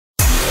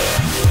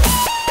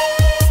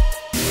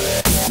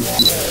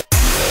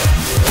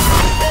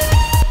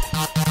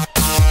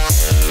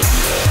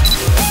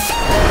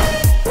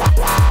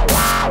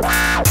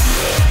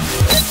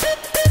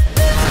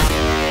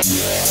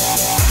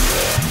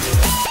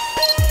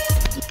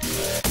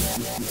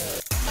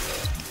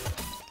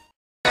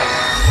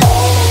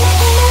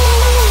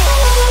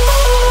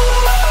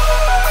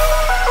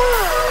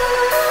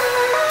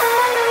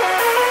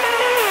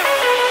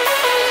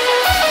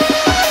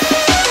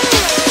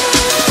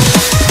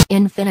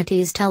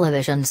Infiniti's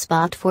television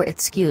spot for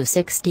its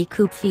Q60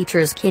 coupe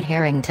features Kit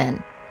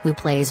Harington, who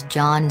plays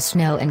Jon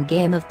Snow in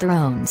Game of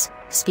Thrones,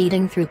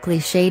 speeding through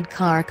clichéd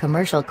car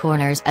commercial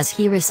corners as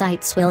he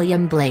recites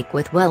William Blake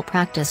with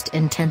well-practiced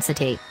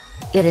intensity.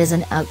 It is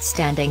an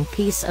outstanding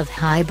piece of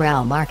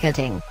highbrow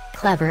marketing,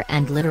 clever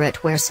and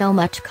literate where so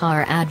much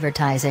car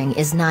advertising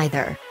is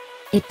neither.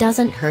 It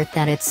doesn't hurt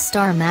that its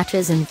star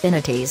matches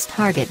Infiniti's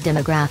target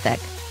demographic,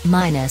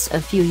 minus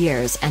a few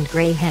years and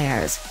grey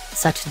hairs,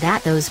 such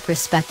that those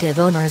prospective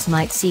owners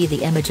might see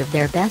the image of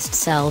their best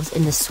selves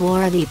in the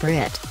swarthy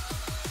Brit.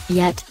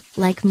 Yet,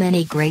 like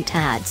many great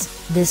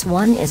ads, this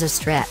one is a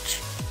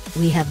stretch.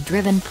 We have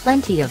driven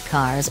plenty of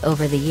cars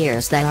over the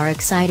years that are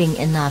exciting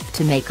enough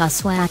to make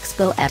us wax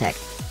poetic.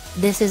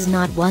 This is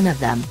not one of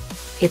them.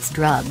 It's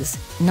drugs,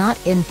 not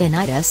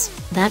infinitus,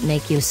 that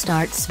make you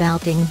start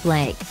spouting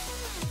Blake.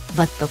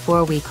 But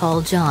before we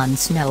call Jon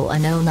Snow a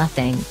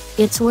know-nothing,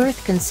 it's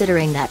worth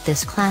considering that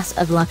this class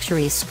of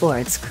luxury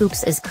sports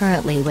coupes is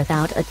currently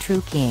without a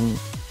true king.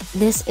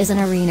 This is an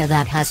arena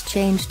that has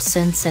changed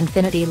since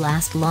Infiniti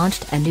last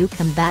launched a new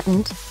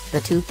combatant, the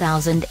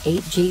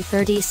 2008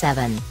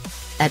 G37.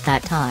 At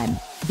that time,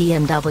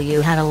 BMW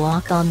had a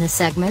lock on the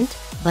segment,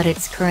 but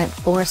its current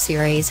 4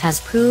 Series has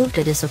proved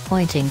a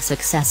disappointing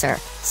successor,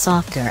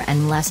 softer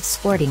and less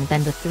sporting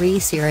than the 3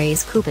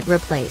 Series coupe it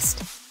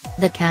replaced.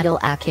 The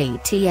Cadillac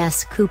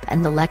ATS Coupe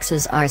and the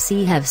Lexus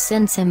RC have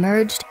since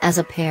emerged as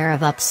a pair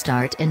of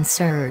upstart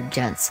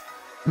insurgents.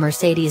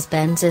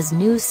 Mercedes-Benz's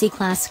new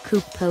C-Class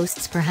Coupe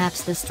posts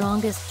perhaps the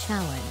strongest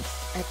challenge,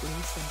 at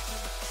least in